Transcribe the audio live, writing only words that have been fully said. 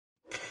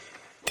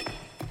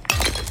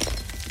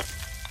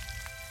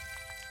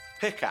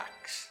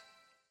Pickaxe.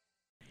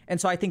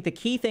 And so I think the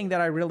key thing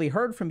that I really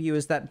heard from you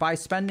is that by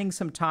spending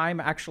some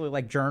time actually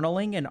like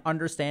journaling and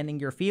understanding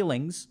your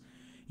feelings,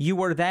 you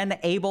were then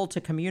able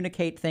to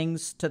communicate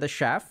things to the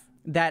chef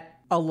that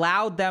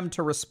allowed them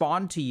to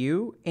respond to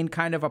you in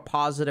kind of a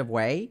positive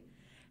way,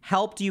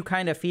 helped you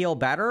kind of feel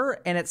better.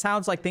 And it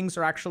sounds like things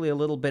are actually a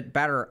little bit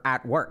better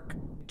at work.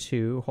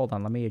 Hold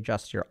on, let me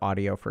adjust your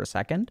audio for a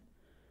second.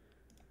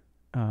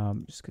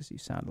 Just because you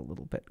sound a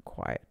little bit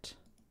quiet.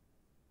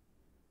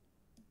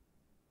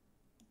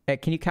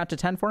 Can you count to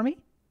 10 for me?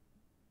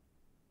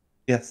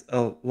 Yes.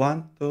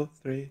 1, 2,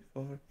 3,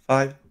 4,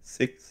 5,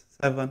 6,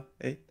 7,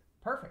 8.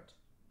 Perfect.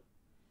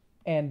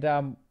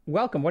 And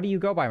welcome. What do you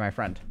go by, my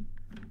friend?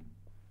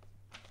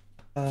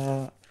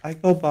 I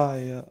go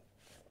by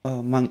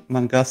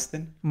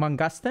Mangustin.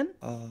 Mangustin?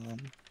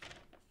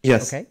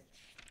 Yes. Okay.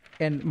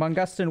 And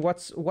Mangustin,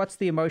 what's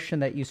the emotion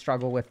that you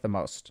struggle with the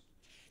most?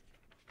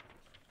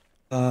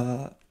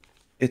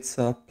 It's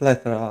a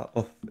plethora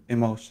of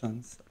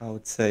emotions, I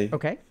would say.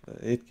 Okay.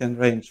 It can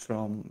range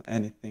from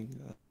anything,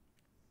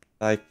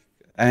 like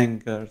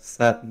anger,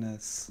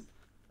 sadness,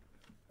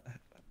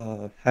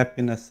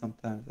 happiness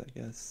sometimes, I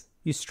guess.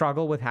 You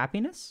struggle with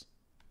happiness?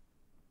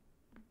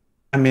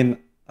 I mean,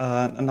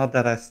 not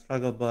that I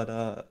struggle,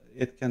 but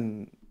it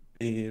can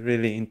be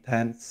really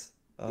intense.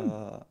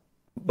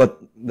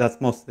 But that's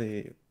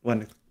mostly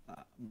when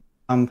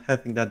I'm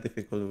having that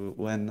difficulty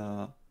when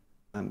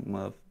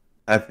I'm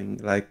having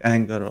like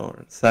anger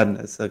or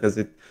sadness, because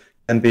it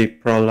can be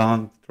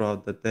prolonged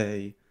throughout the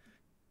day.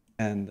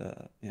 And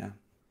yeah.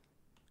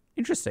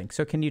 Interesting.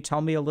 So can you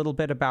tell me a little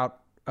bit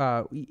about,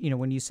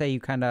 when you say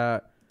you kind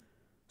of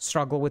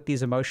struggle with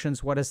these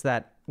emotions, what does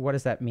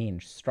that mean,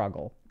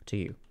 struggle, to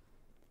you?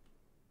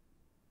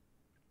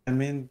 I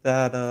mean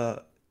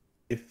that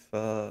if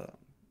the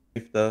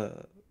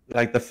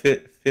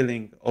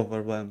feeling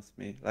overwhelms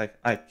me, like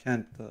I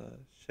can't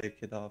shake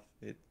it off.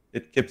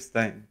 It keeps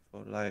staying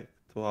for like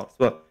 2 hours.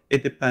 Well,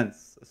 it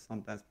depends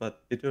sometimes,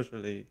 but it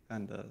usually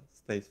kind of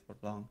stays for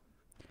long.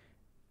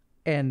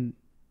 And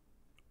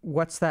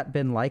what's that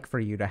been like for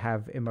you to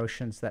have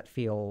emotions that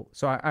feel?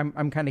 So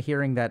I'm kind of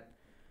hearing that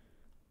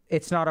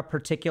it's not a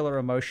particular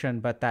emotion,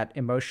 but that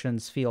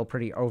emotions feel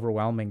pretty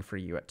overwhelming for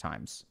you at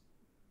times.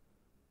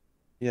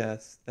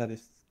 Yes, that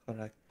is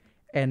correct.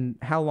 And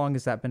how long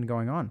has that been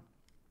going on?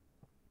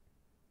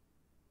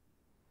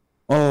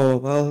 Oh,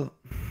 well,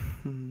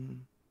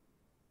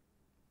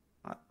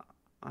 I,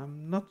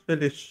 I'm not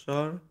really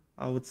sure.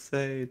 I would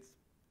say it's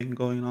been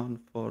going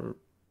on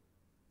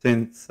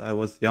since I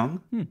was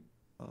young.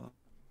 Uh,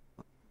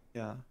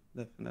 yeah,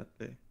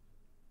 definitely.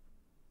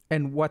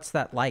 And what's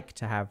that like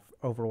to have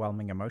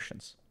overwhelming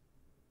emotions?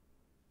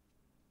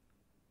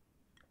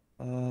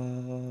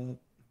 Well,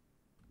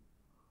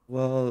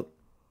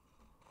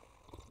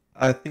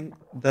 I think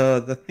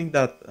the thing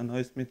that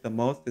annoys me the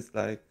most is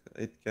like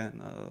it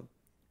can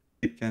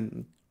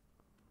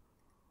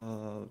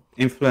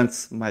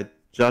influence my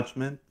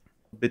judgment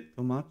a bit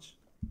too much.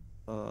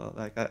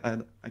 Like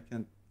I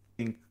can't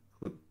think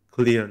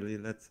clearly.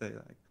 Let's say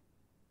like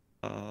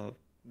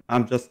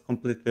I'm just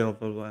completely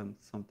overwhelmed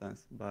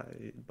sometimes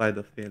by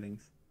the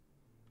feelings.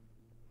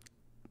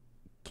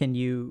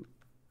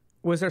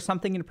 Was there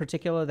something in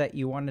particular that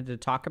you wanted to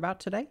talk about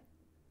today?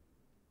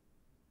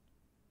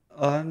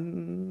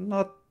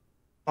 Not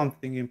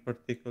something in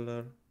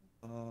particular.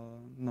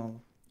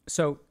 No.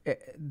 So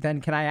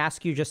then can I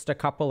ask you just a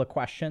couple of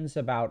questions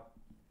about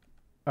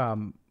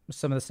some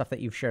of the stuff that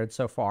you've shared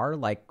so far?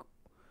 Like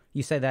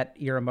you say that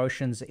your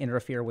emotions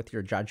interfere with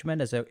your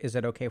judgment. Is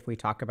it okay if we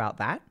talk about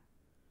that?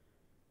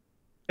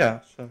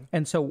 Yeah, sure.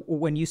 And so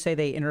when you say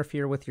they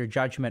interfere with your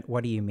judgment,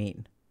 what do you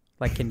mean?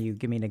 Like, can you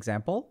give me an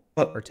example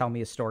or tell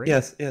me a story?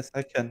 Yes,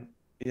 I can.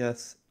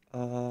 Yes.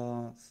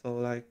 So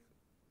like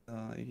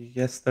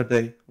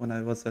yesterday when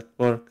I was at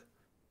work,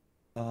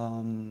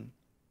 um,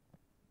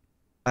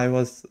 I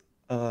was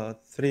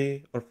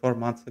 3 or 4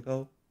 months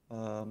ago.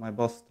 My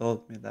boss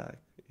told me that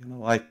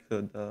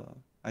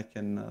I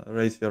can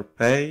raise your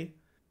pay,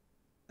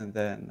 and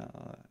then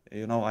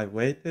I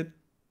waited.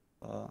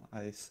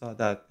 I saw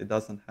that it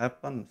doesn't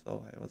happen,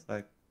 so I was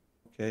like,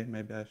 okay,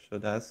 maybe I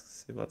should ask,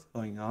 see what's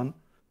going on.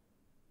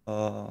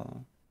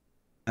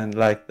 And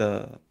like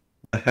the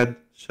head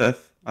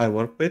chef I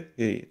work with,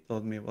 he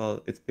told me,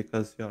 well, it's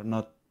because you're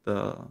not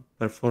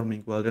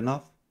performing well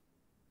enough.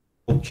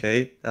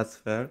 Okay, that's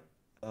fair.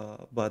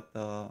 But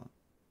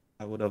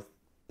I would have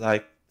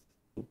liked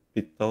to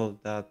be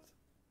told that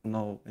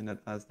no in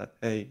advance that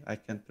hey, I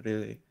can't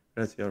really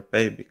raise your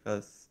pay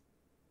because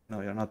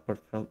you're not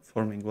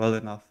performing well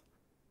enough.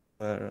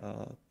 Where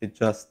it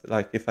just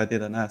like if I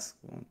didn't ask,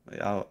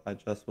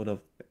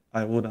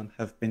 I wouldn't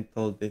have been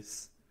told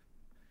this,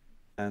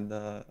 and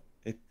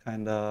it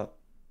kind of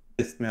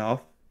pissed me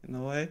off in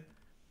a way.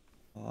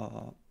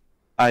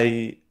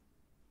 I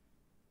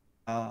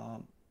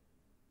um,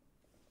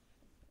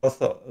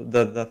 Also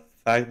the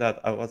fact that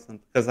I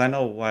wasn't, because I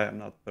know why I'm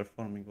not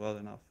performing well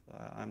enough.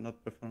 I'm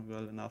not performing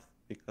well enough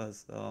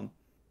because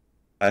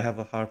I have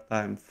a hard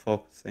time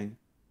focusing.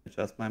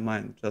 just my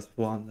mind just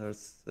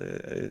wanders.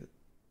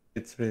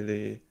 It's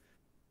really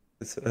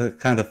it's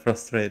kind of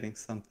frustrating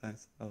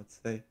sometimes, I would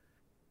say.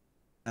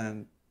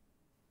 And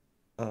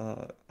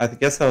I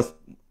guess I was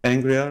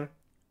angrier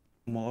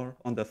more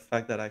on the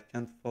fact that I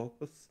can't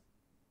focus,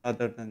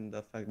 other than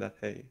the fact that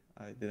hey,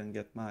 I didn't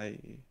get my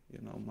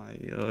my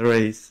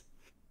raise.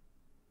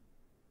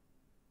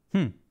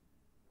 Hmm.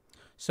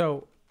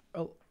 So,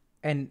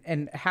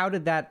 and how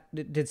did that?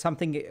 Did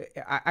something?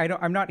 I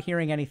don't. I'm not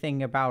hearing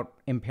anything about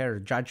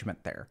impaired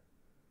judgment there.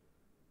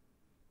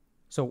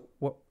 So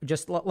what?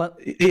 Just let.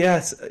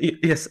 Yes.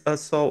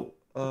 So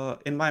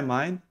in my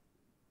mind,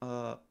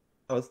 I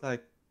was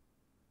like,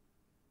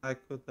 I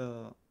could.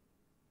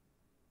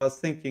 I was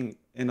thinking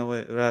in a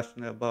way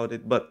rationally about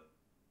it, but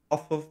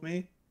off of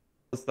me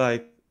was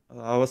like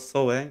I was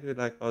so angry,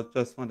 like I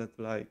just wanted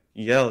to like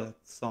yell at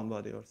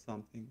somebody or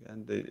something,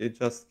 and it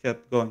just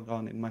kept going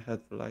on in my head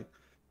for like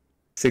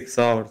 6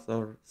 hours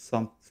or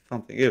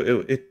something.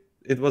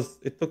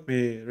 It took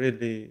me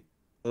really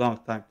a long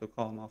time to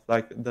calm off.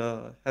 Like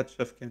the head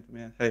chef came to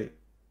me and hey,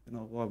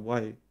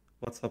 why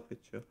what's up with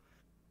you?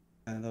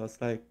 And I was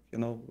like,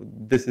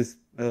 this is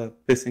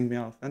pissing me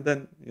off. And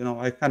then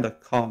I kind of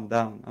calmed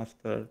down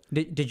after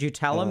Did you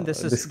tell him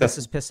this is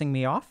discussing. pissing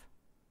me off?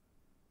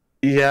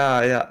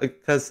 Yeah,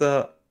 because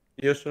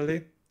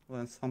usually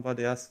when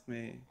somebody asks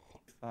me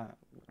if I,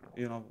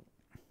 you know,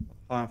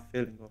 how I'm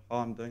feeling or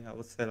how I'm doing, I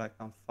would say like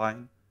I'm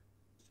fine.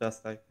 It's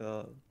just like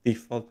a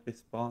default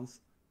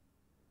response.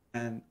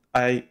 And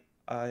I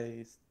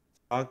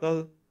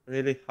struggle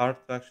really hard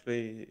to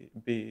actually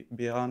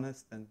be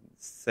honest and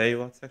say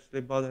what's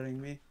actually bothering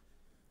me.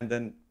 And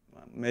then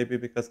maybe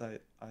because I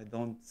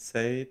don't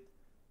say it,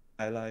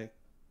 I like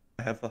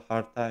I have a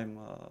hard time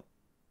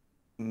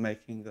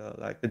making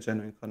like a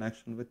genuine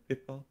connection with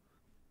people.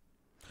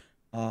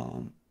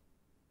 Um,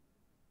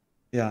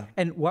 yeah.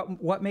 And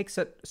what makes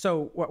it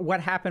so?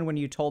 What happened when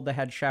you told the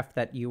head chef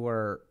that you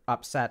were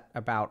upset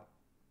about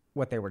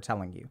what they were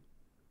telling you?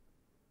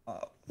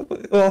 Uh,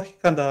 well, he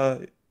kind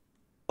of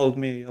told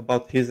me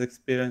about his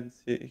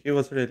experience. He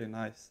was really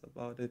nice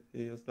about it.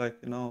 He was like,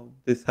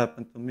 this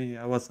happened to me.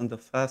 I wasn't the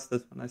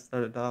fastest when I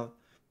started out.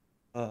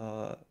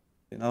 Uh,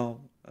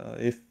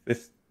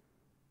 if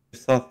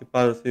something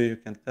bothers you, you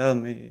can tell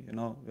me.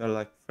 We're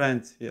like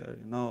friends here.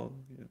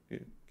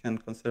 You can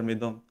consider me.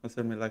 Don't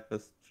consider me like a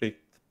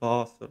strict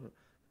boss or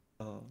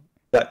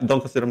uh,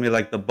 don't consider me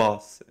like the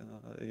boss.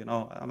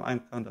 I'm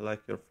kind of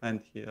like your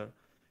friend here.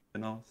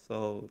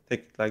 So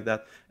take it like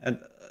that. And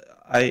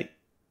I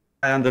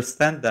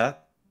understand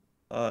that.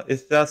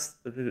 It's just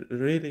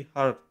really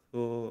hard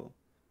to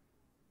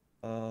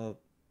uh,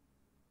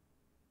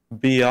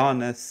 be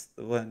honest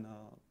when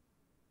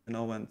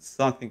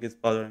something is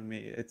bothering me.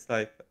 It's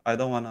like I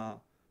don't wanna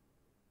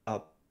uh,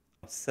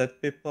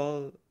 upset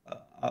people,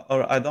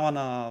 or I don't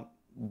wanna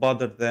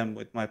bother them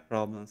with my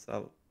problems.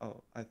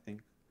 I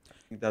think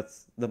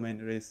that's the main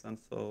reason.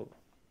 So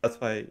that's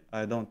why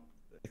I don't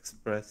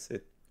express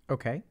it.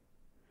 Okay.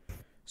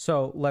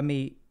 So let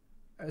me.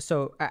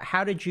 So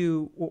how did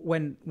you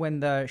when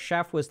the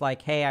chef was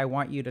like, "Hey, I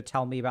want you to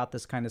tell me about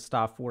this kind of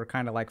stuff. We're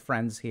kind of like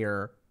friends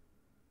here."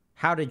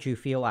 How did you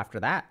feel after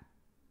that?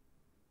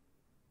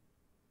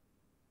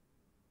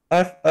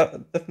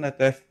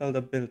 Definitely I felt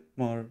a bit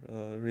more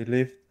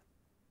relieved.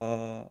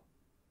 Uh,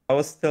 I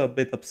was still a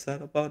bit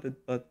upset about it,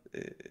 but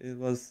it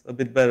was a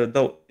bit better.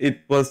 Though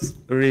it was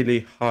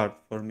really hard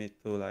for me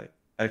to like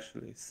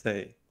actually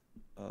say.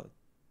 Uh,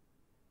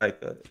 like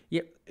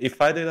Yep.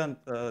 if I didn't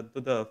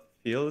do the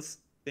feels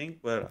thing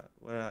where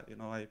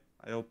I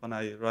open,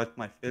 I write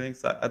my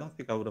feelings. I don't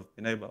think I would have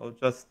been able. I would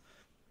just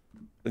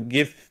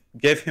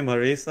give him a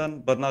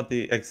reason, but not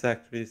the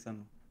exact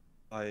reason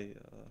why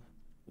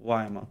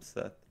why I'm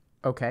upset.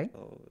 Okay.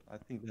 So I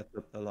think that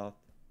helped a lot.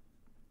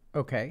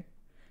 Okay.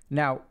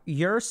 Now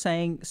you're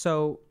saying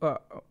so,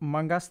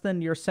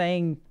 Mangustin. You're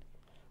saying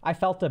I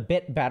felt a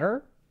bit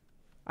better.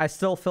 I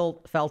still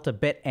felt a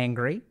bit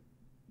angry.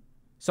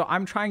 So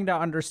I'm trying to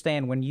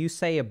understand when you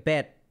say a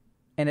bit,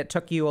 and it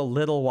took you a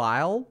little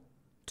while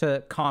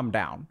to calm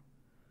down.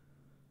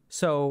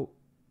 So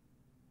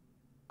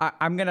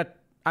I'm gonna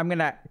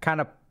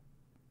kind of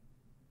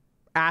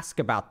ask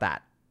about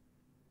that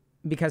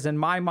because in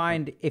my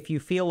mind, if you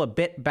feel a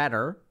bit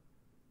better,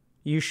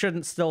 you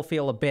shouldn't still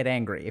feel a bit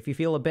angry. If you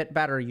feel a bit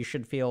better, you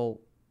should feel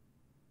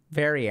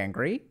very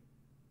angry,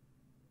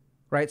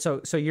 right?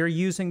 So you're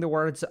using the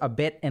words a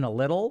bit and a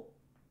little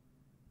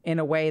in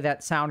a way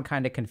that sound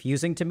kind of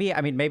confusing to me.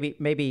 I mean,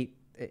 maybe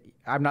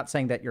I'm not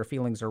saying that your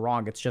feelings are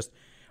wrong. It's just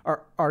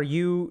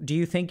do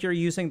you think you're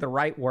using the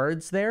right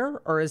words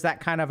there, or is that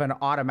kind of an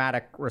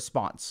automatic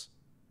response?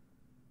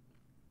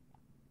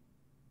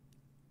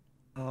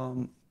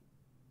 Um,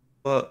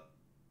 but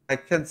I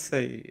can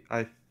say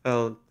I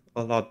felt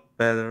a lot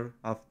better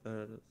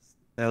after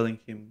telling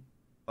him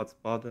what's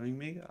bothering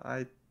me.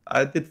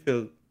 I did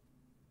feel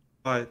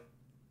quite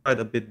quite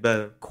a bit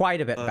better,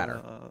 Quite a bit but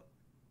better.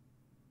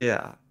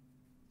 yeah,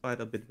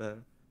 quite a bit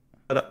better.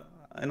 But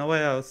in a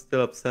way, I was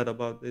still upset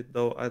about it,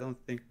 though. I don't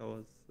think I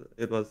was.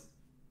 It was.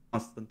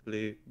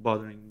 constantly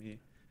bothering me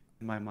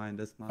in my mind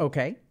as much.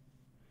 Okay.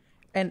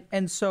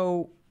 And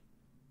so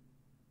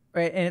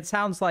and it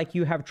sounds like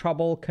you have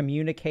trouble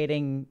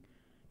communicating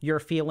your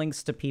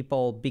feelings to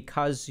people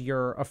because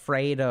you're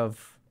afraid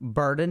of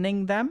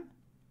burdening them.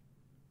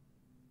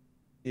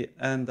 Yeah,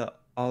 and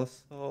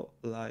also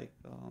I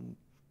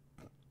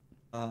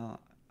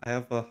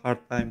have a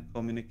hard time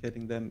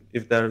communicating them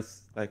if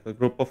there's like a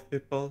group of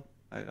people.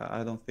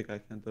 I don't think I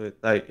can do it.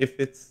 Like if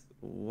it's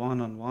one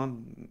on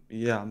one,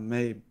 yeah,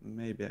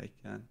 maybe I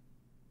can.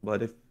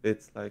 But if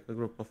it's like a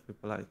group of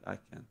people, I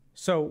can.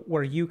 So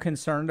were you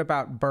concerned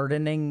about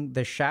burdening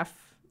the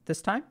chef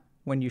this time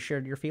when you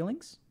shared your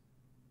feelings?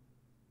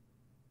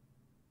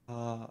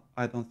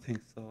 I don't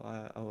think so.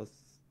 I was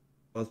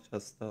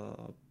just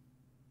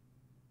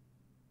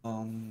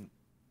um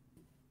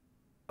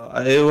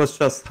it was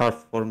just hard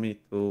for me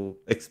to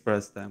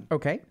express them.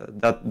 Okay.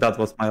 That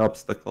was my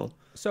obstacle.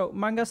 So,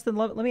 Mangustin,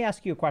 let me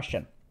ask you a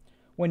question.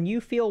 When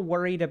you feel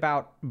worried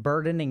about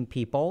burdening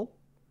people,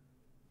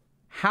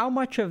 how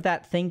much of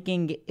that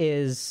thinking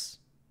is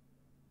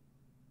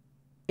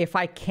if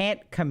I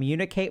can't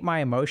communicate my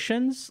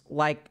emotions,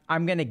 like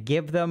I'm going to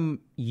give them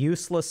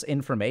useless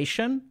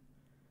information,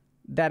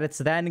 that it's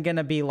then going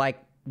to be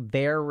like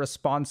their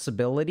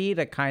responsibility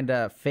to kind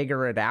of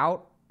figure it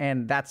out,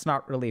 and that's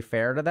not really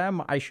fair to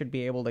them. I should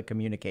be able to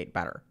communicate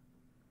better.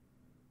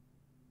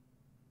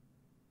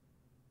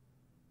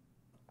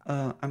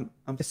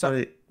 I'm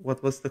sorry.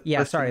 What was the Yeah,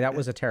 question sorry, that again?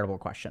 was a terrible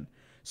question.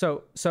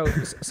 So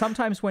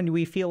sometimes when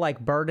we feel like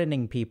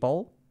burdening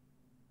people,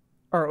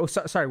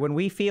 sorry, when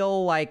we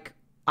feel like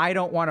I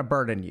don't want to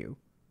burden you,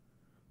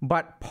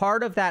 but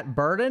part of that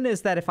burden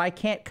is that if I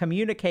can't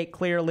communicate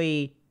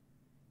clearly,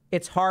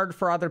 it's hard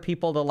for other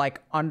people to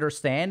like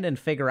understand and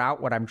figure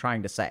out what I'm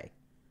trying to say.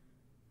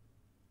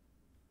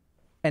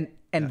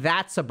 And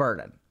that's a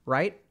burden,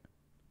 right?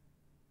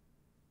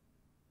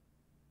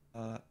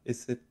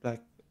 Is it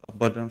like a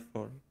burden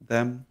for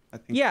them?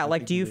 Yeah, I like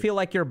think do it you is. feel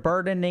like you're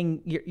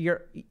burdening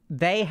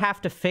they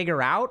have to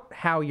figure out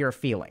how you're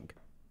feeling?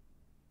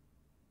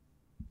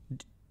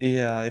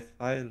 Yeah, if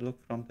I look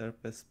from their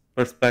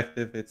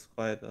perspective, it's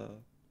quite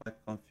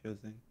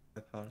confusing,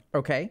 quite hard.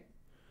 Okay.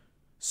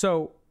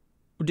 So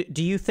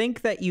do you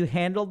think that you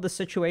handled the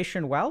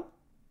situation well?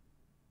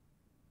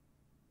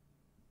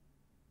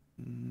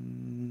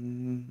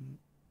 Mm,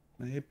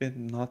 maybe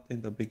not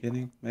in the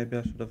beginning. Maybe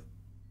I should have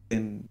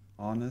been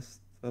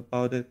honest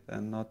about it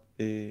and not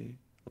be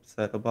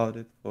upset about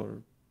it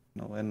for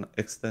an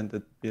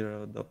extended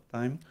period of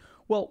time.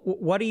 Well,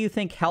 what do you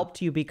think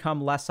helped you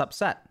become less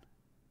upset?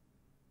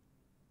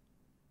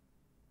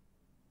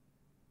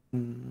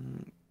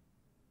 Mm,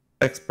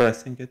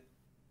 expressing it.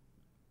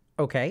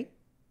 Okay.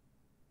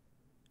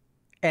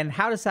 And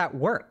how does that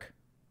work?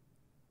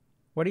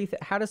 What do you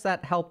how does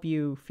that help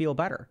you feel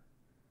better?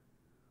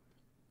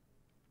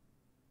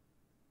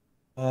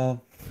 Uh,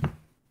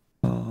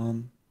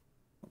 um,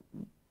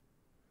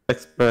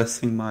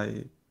 expressing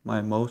my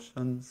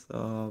emotions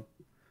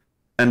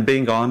and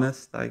being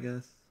honest, I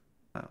guess.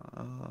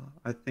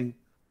 I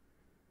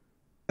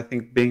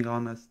think being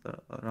honest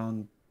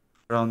around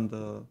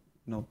the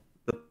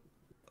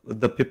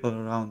the people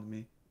around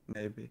me,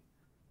 maybe.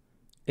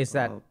 Is Uh,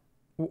 that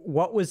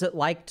what was it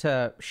like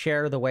to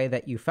share the way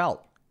that you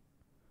felt?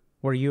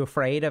 Were you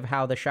afraid of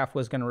how the chef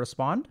was going to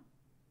respond?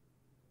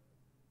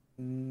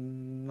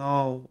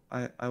 no,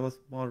 I was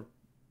more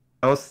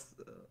I was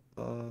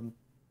a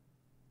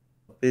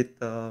bit.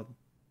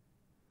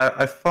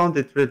 I found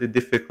it really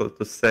difficult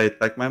to say it.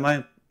 Like my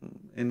mind,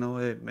 in a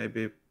way,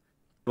 maybe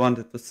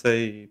wanted to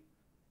say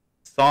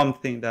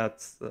something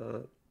that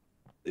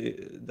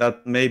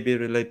may be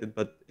related,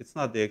 but it's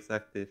not the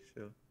exact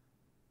issue.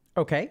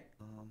 Okay.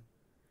 Um,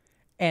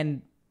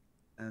 And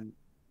and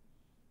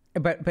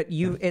but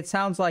you it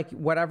sounds like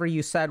whatever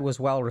you said was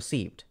well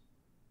received,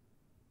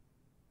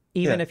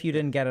 even yeah, if you yeah,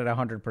 didn't get it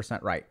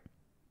 100% right.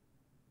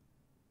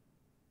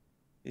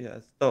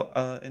 yes. So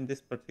in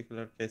this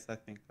particular case, I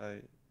think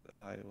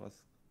I was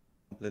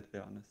completely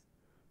honest.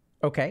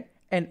 Okay.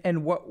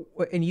 And what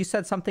and you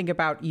said something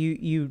about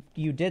you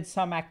did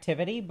some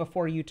activity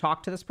before you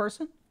talked to this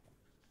person?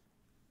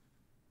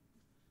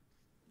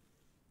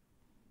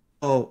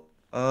 Oh,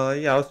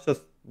 yeah. I was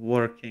just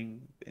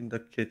working in the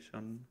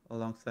kitchen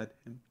alongside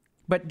him.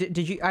 But did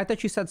you I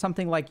thought you said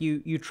something like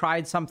you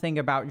tried something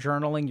about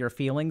journaling your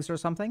feelings or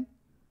something?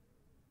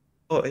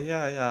 Oh,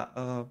 yeah,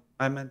 yeah.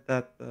 I meant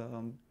that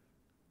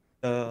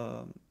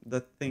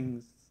the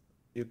things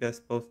you guys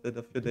posted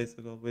a few days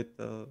ago with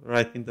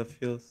writing the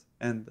feels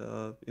and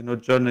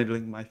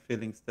journaling my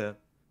feelings there,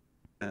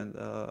 and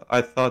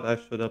I thought I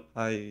should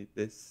apply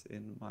this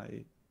in my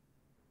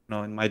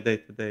in my day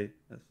to day.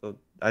 So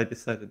I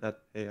decided that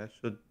hey, I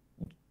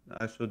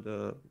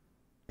should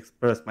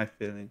express my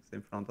feelings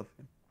in front of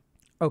him.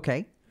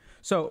 Okay.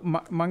 So,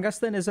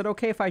 Mangustin, is it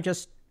okay if I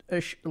just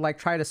like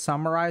try to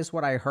summarize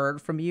what I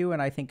heard from you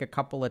and I think a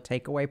couple of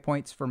takeaway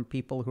points from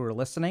people who are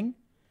listening?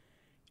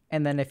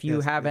 And then if you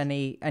Yes, have please.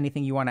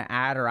 anything you want to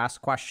add or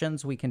ask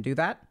questions, we can do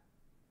that.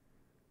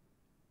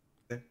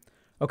 Okay.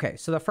 Okay,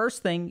 so the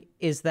first thing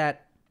is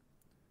that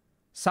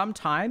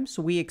sometimes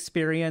we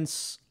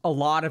experience a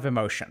lot of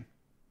emotion,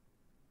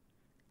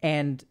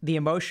 and the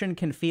emotion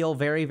can feel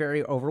very,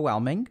 very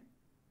overwhelming.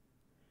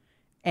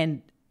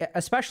 And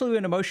especially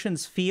when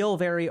emotions feel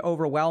very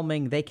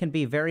overwhelming, they can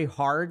be very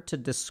hard to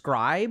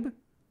describe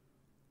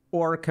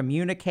or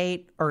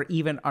communicate or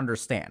even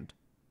understand.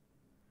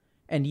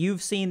 And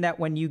you've seen that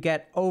when you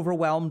get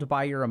overwhelmed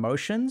by your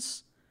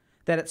emotions,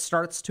 that it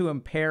starts to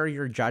impair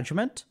your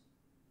judgment.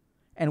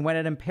 And when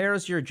it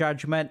impairs your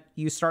judgment,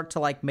 you start to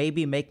like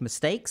maybe make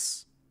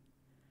mistakes.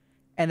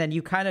 And then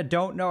you kind of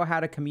don't know how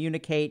to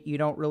communicate. You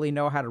don't really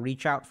know how to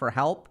reach out for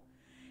help.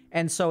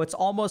 And so it's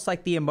almost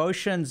like the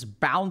emotions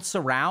bounce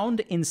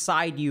around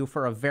inside you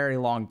for a very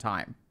long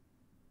time.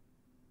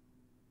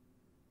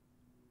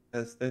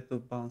 Yes, they do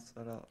bounce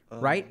around.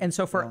 Right? And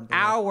so for Around a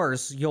lot.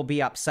 hours, you'll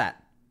be upset.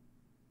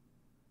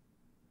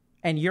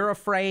 And you're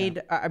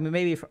afraid, I mean,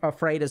 maybe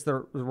afraid is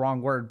the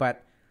wrong word,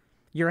 but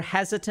you're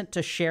hesitant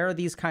to share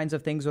these kinds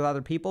of things with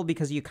other people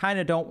because you kind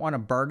of don't want to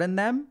burden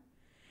them.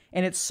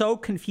 And it's so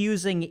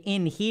confusing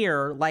in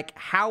here. Like,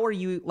 how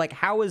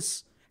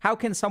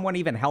can someone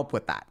even help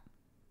with that?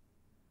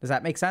 Does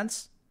that make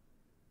sense?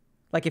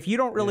 Like, if you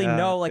don't really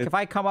know, like if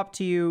I come up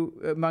to you,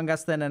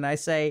 Mangustin, and I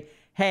say,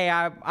 hey,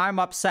 I'm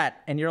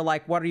upset. And you're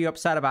like, what are you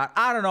upset about?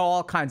 I don't know,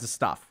 all kinds of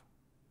stuff.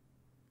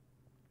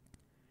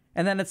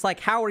 And then it's like,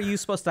 how are you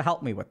supposed to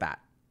help me with that?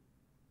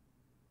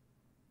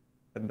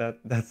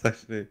 That's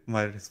actually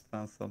my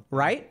response sometimes.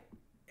 Right?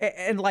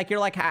 And like, you're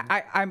like,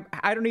 I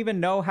don't even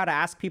know how to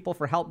ask people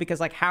for help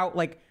because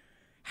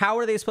how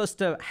are they supposed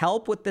to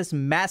help with this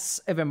mess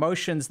of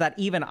emotions that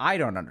even I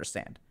don't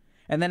understand?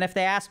 And then if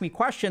they ask me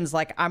questions,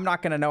 like, I'm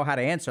not going to know how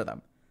to answer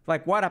them.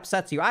 Like, what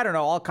upsets you? I don't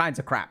know, all kinds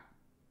of crap.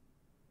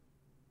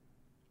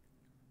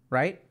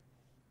 Right?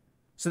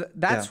 So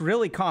that's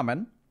really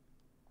common.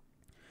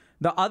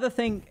 The other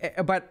thing,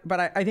 but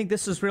I think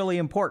this is really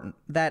important,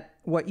 that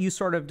what you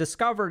sort of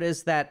discovered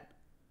is that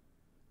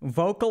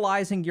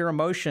vocalizing your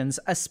emotions,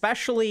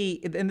 especially,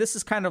 and this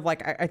is kind of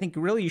like, I think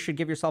really you should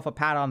give yourself a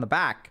pat on the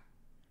back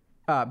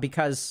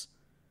because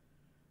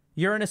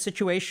you're in a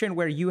situation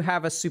where you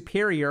have a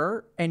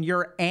superior and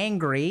you're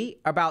angry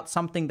about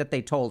something that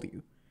they told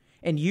you.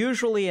 And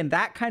usually in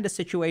that kind of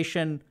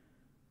situation,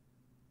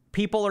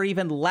 people are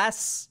even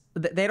less,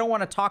 they don't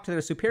want to talk to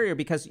their superior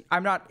because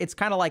it's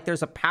kind of like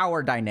there's a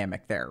power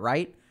dynamic there,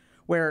 right?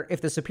 Where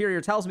if the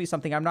superior tells me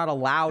something, I'm not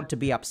allowed to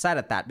be upset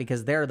at that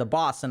because they're the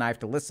boss and I have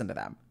to listen to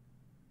them.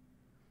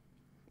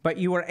 But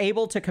you were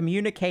able to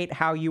communicate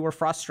how you were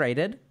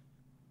frustrated.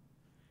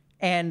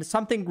 And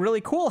something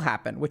really cool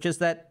happened, which is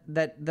that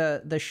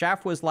the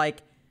chef was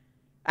like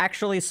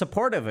actually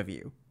supportive of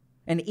you.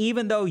 And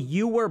even though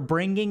you were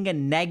bringing a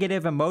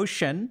negative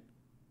emotion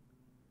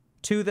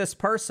to this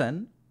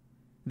person,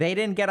 they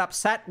didn't get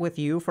upset with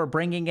you for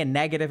bringing a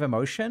negative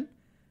emotion.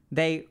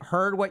 They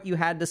heard what you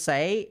had to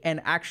say and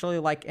actually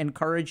like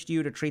encouraged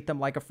you to treat them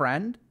like a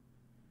friend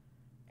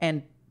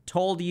and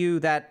told you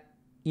that,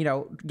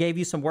 gave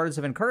you some words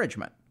of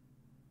encouragement,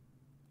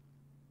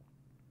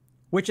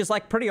 which is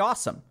like pretty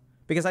awesome.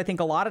 Because I think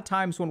a lot of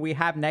times when we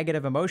have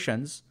negative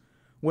emotions,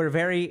 we're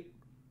very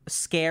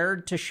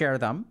scared to share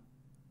them,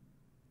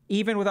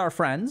 even with our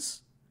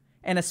friends,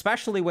 and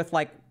especially with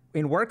like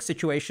in work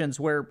situations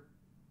where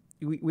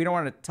we don't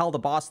want to tell the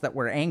boss that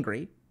we're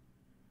angry.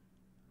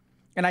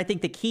 And I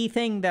think the key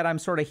thing that I'm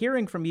sort of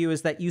hearing from you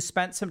is that you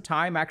spent some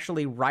time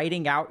actually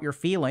writing out your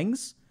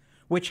feelings,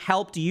 which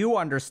helped you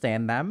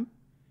understand them.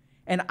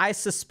 And I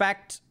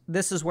suspect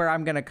this is where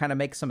I'm going to kind of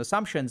make some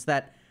assumptions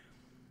that,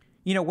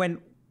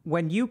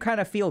 when you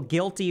kind of feel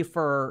guilty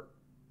for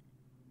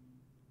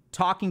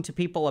talking to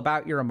people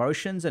about your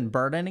emotions and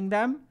burdening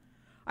them,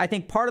 I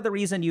think part of the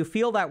reason you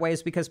feel that way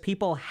is because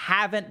people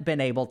haven't been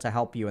able to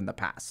help you in the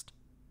past,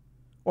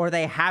 or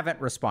they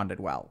haven't responded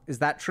well. Is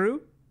that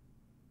true?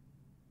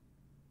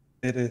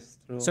 It is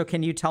true. So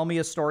can you tell me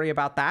a story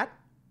about that?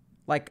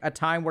 Like a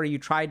time where you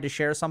tried to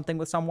share something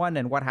with someone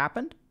and what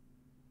happened?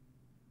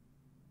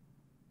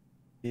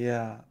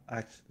 Yeah,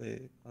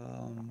 actually,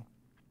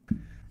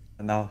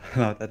 now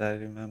that I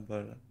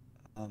remember,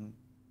 um,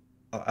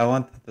 I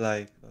wanted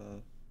like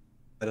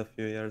quite a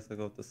few years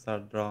ago to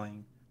start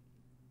drawing,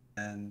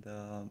 and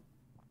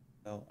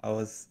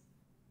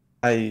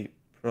I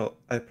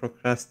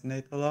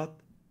procrastinate a lot,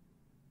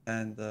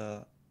 and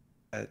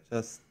I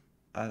just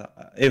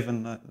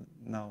even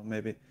now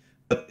maybe,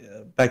 but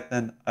back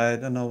then I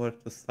don't know where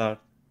to start,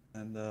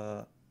 and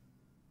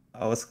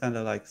I was kind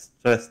of like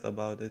stressed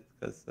about it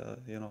because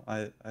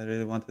I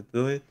really wanted to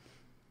do it,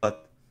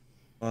 but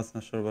I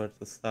wasn't sure where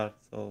to start.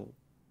 So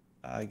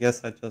I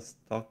guess I just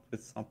talked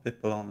with some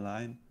people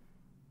online,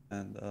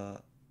 and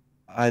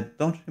I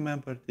don't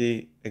remember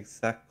the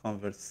exact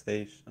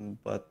conversation,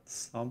 but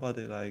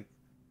somebody like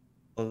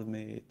told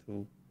me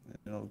to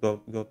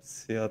go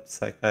see a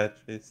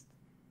psychiatrist,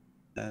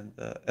 and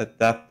at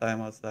that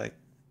time I was like,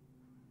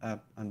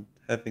 I'm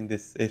having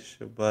this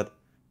issue, but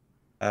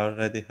I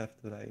already have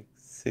to like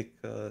seek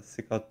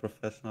out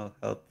professional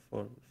help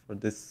for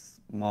this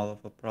small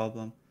of a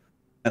problem.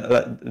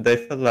 And they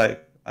felt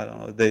like, I don't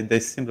know, they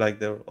seemed like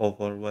they were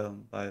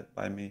overwhelmed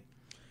by me.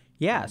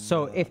 Yeah. And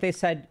So if they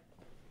said,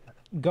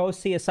 go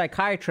see a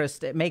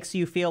psychiatrist, it makes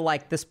you feel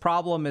like this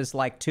problem is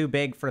like too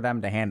big for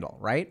them to handle,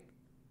 right?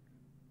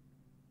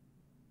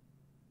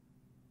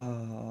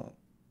 uh,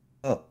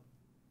 well,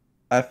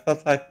 I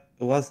felt like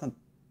it wasn't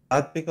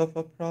that big of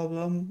a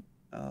problem.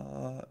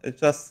 It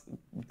just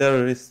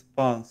their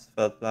response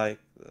felt like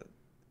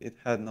it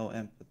had no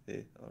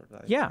empathy or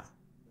like Yeah.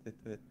 empathy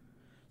to it.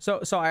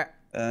 So I,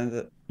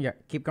 And yeah,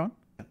 keep going.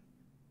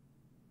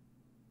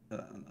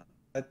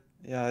 uh,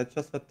 yeah, I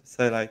just had to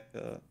say like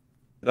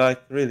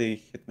really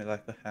hit me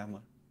like a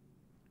hammer.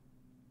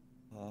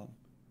 Um,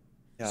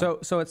 yeah,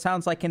 So it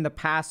sounds like in the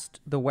past,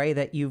 the way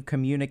that you've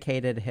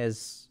communicated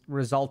has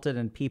resulted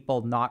in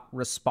people not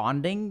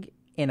responding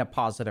in a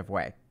positive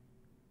way.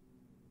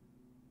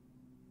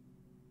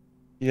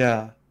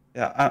 yeah,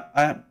 yeah.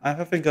 I'm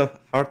having a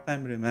hard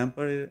time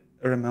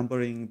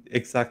remembering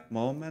exact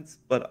moments,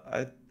 but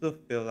I do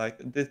feel like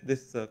this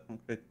is a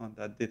concrete one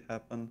that did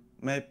happen.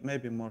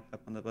 Maybe more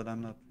happened, but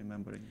I'm not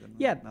remembering them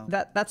Yeah, now.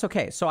 that's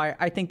okay. So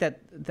I think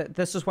that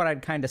this is what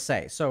I'd kind of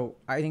say. So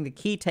I think the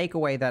key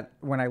takeaway that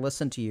when I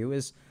listen to you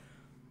is,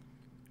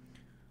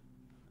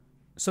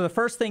 so the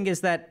first thing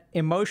is that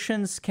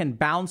emotions can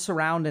bounce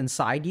around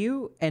inside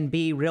you and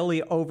be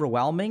really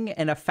overwhelming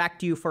and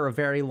affect you for a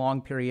very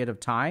long period of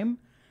time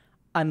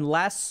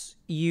unless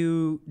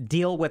you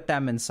deal with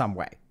them in some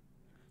way.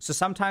 So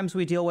sometimes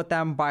we deal with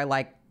them by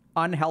like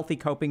unhealthy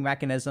coping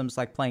mechanisms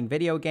like playing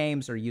video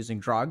games or using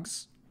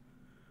drugs.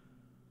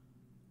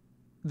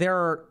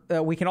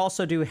 We can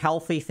also do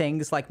healthy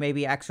things like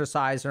maybe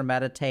exercise or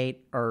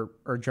meditate or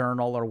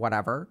journal or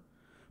whatever.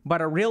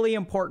 But a really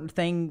important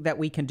thing that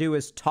we can do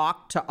is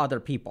talk to other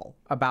people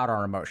about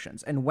our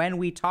emotions. And when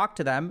we talk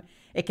to them,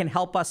 it can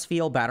help us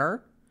feel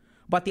better.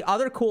 But the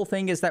other cool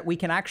thing is that we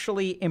can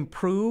actually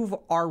improve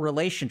our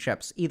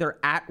relationships, either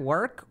at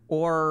work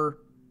or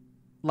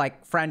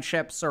like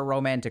friendships or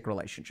romantic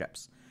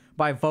relationships,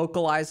 by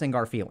vocalizing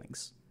our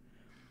feelings.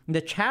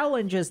 The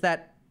challenge is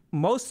that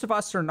most of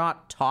us are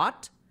not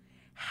taught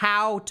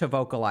how to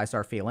vocalize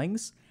our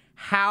feelings,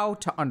 how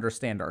to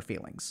understand our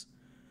feelings.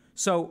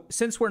 So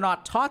since we're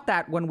not taught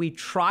that, when we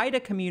try to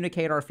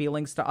communicate our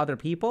feelings to other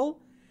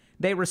people,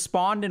 they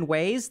respond in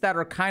ways that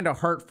are kind of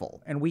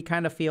hurtful. And we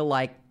kind of feel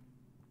like,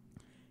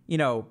 you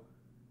know,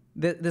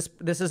 this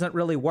isn't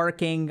really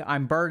working.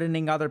 I'm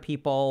burdening other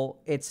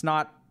people. It's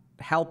not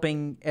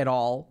helping at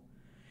all.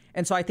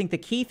 And so I think the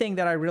key thing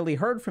that I really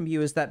heard from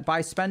you is that by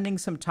spending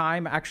some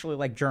time actually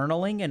like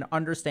journaling and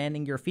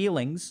understanding your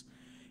feelings,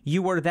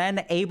 you were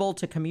then able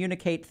to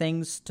communicate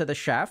things to the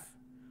chef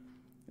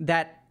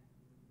that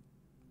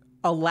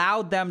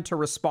allowed them to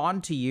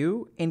respond to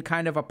you in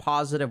kind of a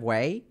positive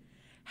way,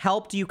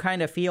 helped you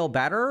kind of feel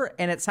better.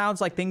 And it sounds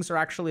like things are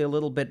actually a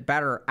little bit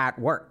better at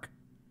work.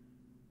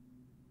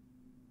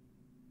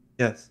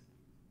 Yes.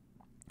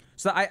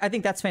 So I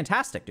think that's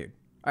fantastic, dude.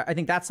 I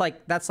think that's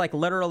like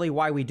literally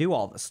why we do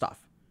all this stuff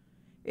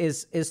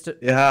is to.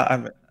 Yeah,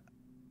 I'm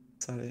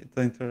sorry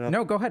to interrupt.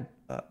 No, go ahead.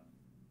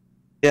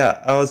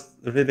 Yeah, I was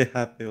really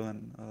happy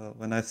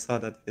when I saw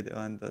that video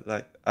and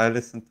like I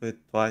listened to it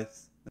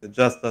twice.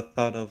 Just the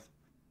thought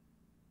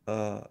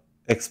of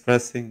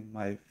expressing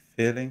my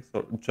feelings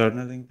or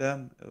journaling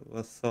them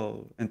was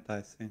so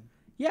enticing.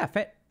 Yeah.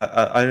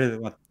 I really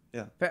want,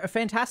 yeah.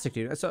 Fantastic,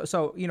 dude.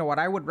 So you know what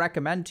I would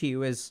recommend to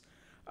you is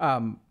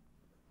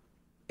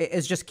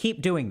just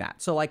keep doing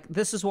that. So like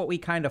this is what we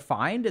kind of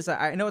find is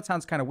I know it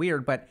sounds kind of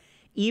weird, but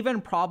even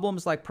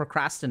problems like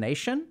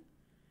procrastination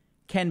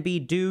can be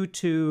due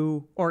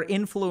to or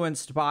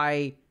influenced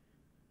by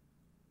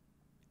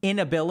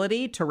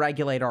inability to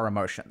regulate our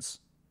emotions.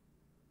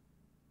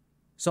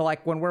 So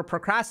like when we're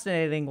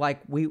procrastinating,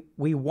 like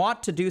we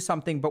want to do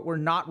something, but we're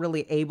not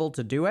really able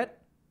to do it.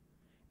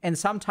 And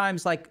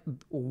sometimes like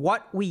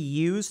what we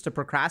use to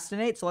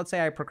procrastinate. So let's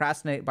say I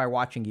procrastinate by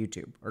watching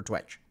YouTube or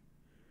Twitch.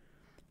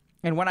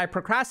 And when I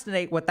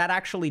procrastinate, what that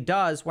actually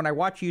does, when I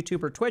watch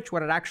YouTube or Twitch,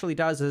 what it actually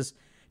does is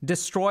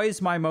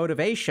destroys my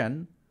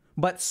motivation,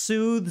 but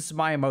soothes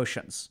my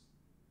emotions.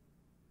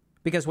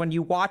 Because when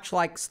you watch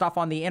like stuff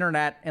on the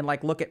internet and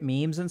like look at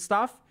memes and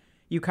stuff,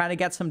 you kind of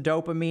get some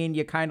dopamine.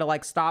 You kind of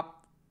like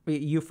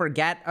you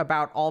forget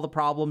about all the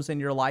problems in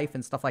your life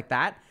and stuff like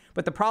that.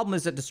 But the problem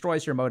is it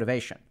destroys your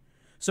motivation.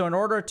 So in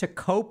order to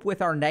cope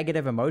with our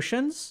negative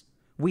emotions,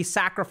 we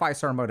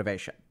sacrifice our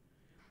motivation.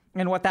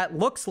 And what that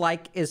looks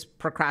like is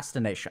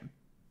procrastination.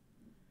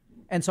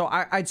 And so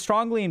I'd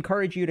strongly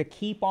encourage you to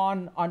keep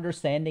on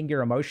understanding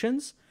your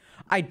emotions.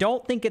 I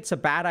don't think it's a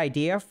bad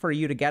idea for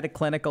you to get a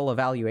clinical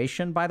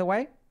evaluation, by the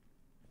way,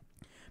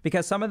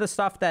 because some of the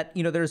stuff that,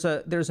 you know, there's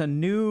a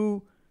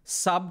new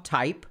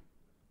subtype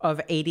of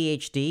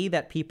ADHD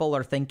that people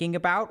are thinking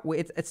about.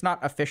 It's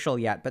not official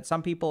yet, but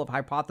some people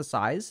have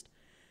hypothesized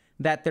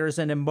that there's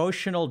an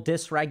emotional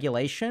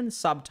dysregulation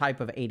subtype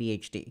of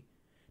ADHD.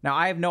 Now,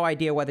 I have no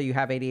idea whether you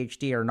have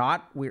ADHD or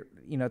not.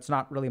 It's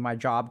not really my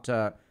job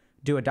to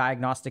do a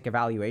diagnostic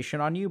evaluation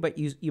on you, but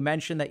you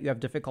mentioned that you have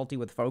difficulty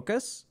with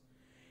focus.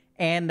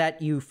 and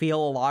that you feel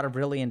a lot of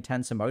really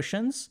intense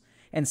emotions.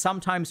 And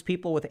sometimes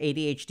people with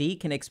ADHD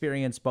can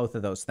experience both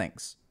of those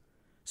things.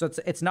 So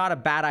it's not a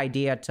bad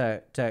idea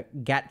to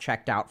get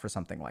checked out for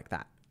something like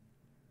that.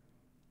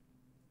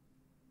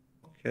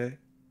 Okay.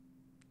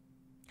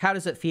 How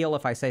does it feel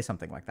if I say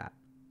something like that?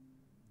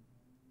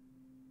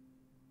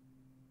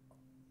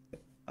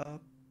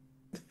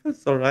 It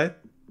feels all right.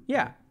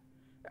 Yeah.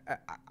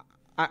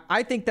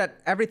 I think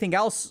that everything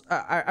else,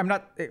 I'm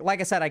not, like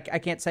I said, I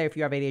can't say if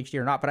you have ADHD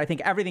or not, but I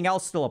think everything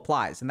else still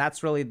applies. And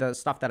that's really the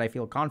stuff that I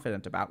feel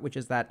confident about, which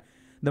is that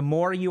the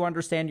more you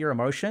understand your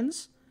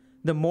emotions,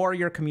 the more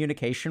your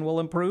communication will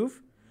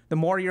improve. The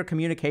more your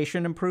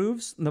communication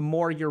improves, the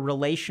more your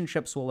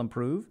relationships will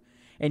improve.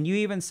 And you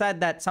even said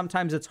that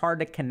sometimes it's hard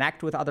to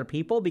connect with other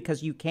people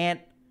because you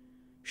can't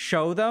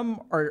show them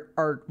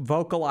or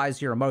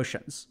vocalize your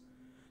emotions.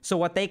 So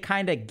what they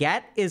kind of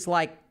get is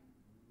like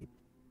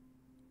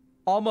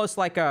almost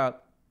like a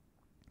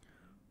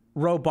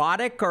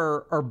robotic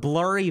or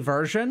blurry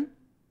version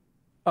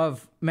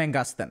of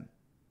Mangustin,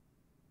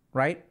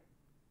 right?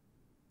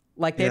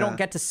 Like they don't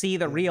get to see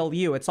the real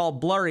you. It's all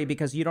blurry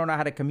because you don't know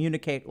how to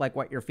communicate like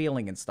what you're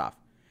feeling and stuff.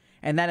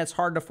 And then it's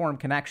hard to form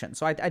connection.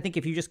 So I think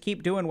if you just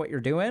keep doing what you're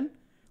doing,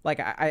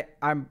 like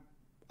I'm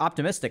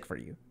optimistic for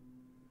you.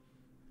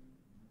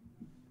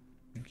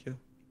 Thank you.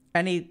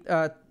 Any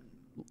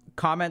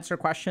comments or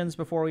questions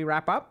before we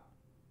wrap up?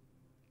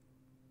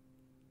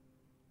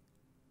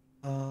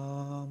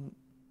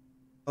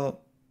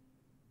 Well,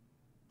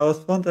 I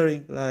was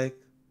wondering, like,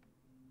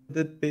 would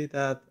it be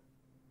that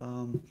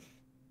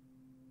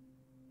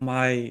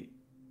my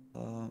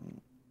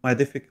my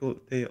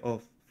difficulty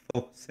of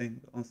focusing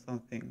on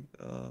something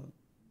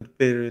would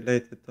be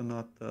related to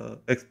not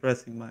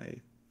expressing my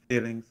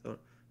feelings, or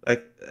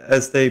like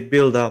as they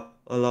build up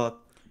a lot,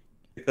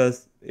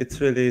 because it's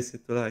really easy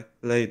to like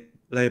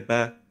lay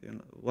back,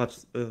 watch,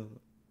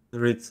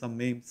 read some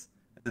memes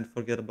and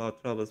forget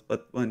about troubles.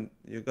 But when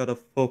you gotta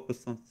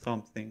focus on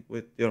something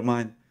with your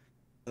mind,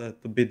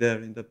 to be there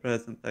in the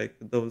present, like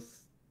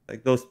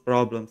those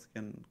problems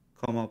can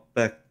come up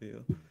back to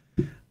you.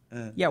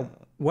 And, yeah.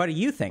 What do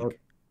you think?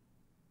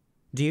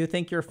 Do you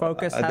think your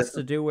focus has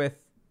to do with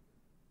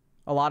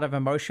a lot of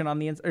emotion on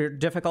the inside, or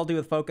difficulty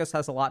with focus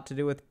has a lot to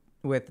do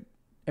with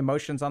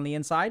emotions on the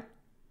inside?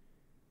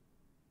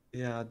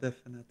 Yeah,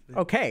 definitely.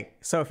 Okay.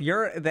 So if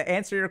the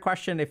answer to your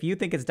question, if you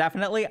think it's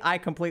definitely, I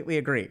completely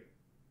agree.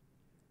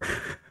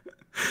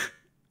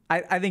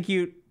 I think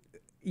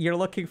you're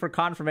looking for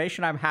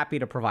confirmation. I'm happy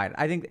to provide it.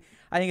 I think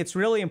it's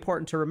really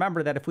important to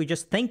remember that if we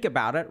just think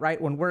about it,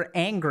 right, when we're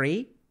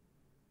angry,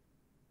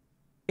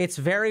 it's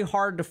very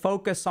hard to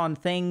focus on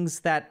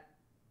things that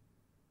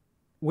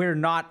we're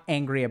not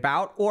angry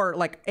about, or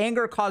like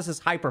anger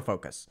causes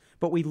hyperfocus,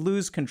 but we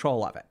lose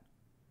control of it.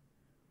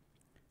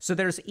 So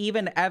there's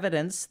even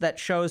evidence that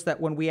shows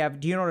that when we have,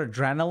 do you know what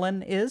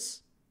adrenaline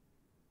is?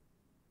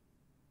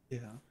 Yeah.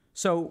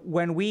 So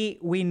when we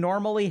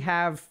normally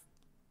have,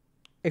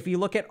 if you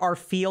look at our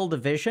field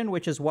of vision,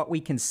 which is what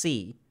we can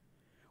see,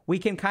 we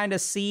can kind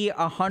of see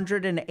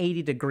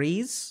 180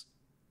 degrees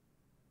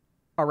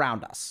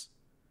around us.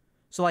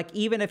 So like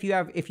even if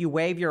you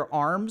wave your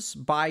arms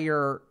by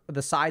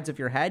the sides of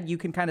your head, you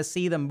can kind of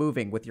see them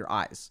moving with your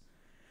eyes.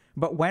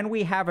 But when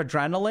we have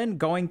adrenaline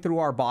going through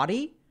our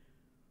body,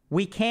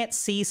 we can't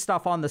see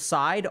stuff on the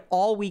side.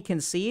 All we can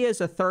see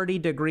is a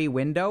 30-degree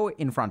window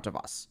in front of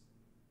us.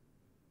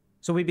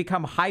 So we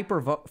become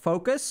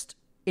hyper-focused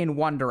in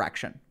one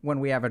direction when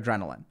we have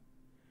adrenaline.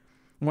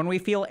 When we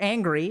feel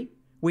angry,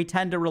 we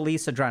tend to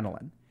release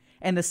adrenaline.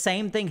 And the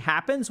same thing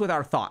happens with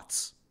our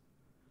thoughts.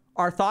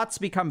 Our thoughts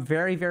become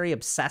very, very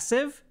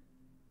obsessive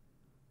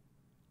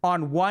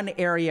on one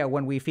area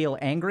when we feel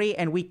angry,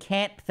 and we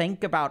can't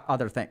think about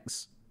other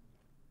things.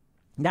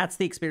 That's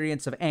the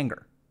experience of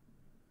anger.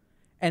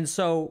 And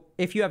so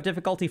if you have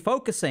difficulty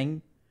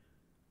focusing,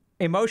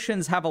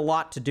 emotions have a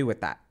lot to do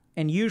with that.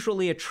 And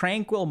usually a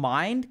tranquil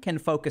mind can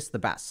focus the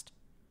best.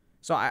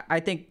 So I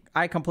think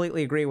I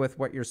completely agree with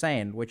what you're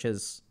saying, which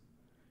is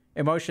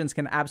emotions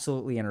can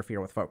absolutely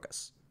interfere with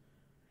focus.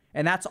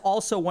 And that's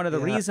also one of the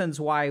reasons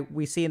why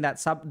we see in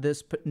that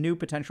this new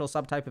potential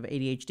subtype of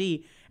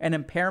ADHD an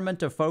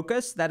impairment of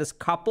focus that is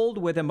coupled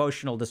with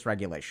emotional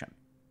dysregulation.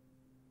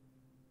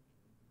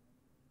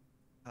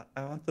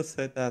 I want to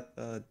say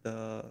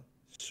that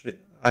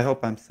I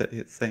hope I'm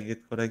saying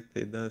it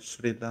correctly. The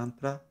Sri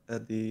Lantra,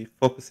 the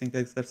focusing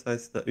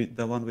exercise,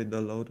 the one with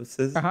the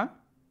lotuses. Uh-huh.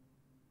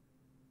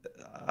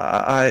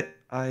 I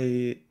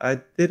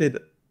did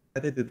it. I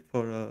did it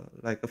for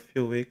like a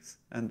few weeks,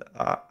 and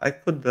I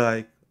could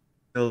like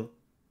feel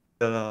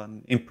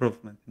an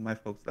improvement in my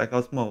focus. Like I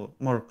was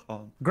more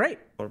calm. Great.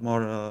 Or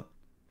more,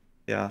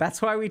 yeah.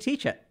 That's why we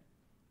teach it.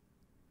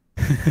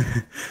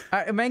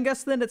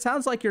 Mangus, then it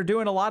sounds like you're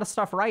doing a lot of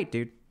stuff right,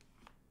 dude.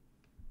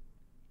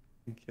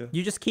 Thank you.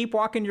 You just keep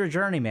walking your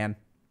journey, man.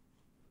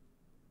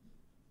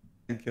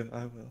 Thank you.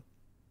 I will.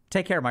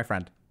 Take care, my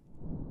friend.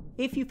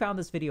 If you found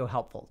this video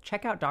helpful,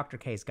 check out Dr.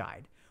 K's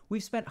guide.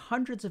 We've spent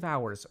hundreds of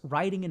hours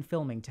writing and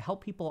filming to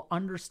help people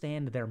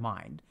understand their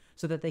mind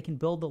so that they can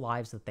build the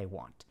lives that they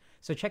want.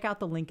 So check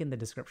out the link in the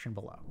description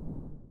below.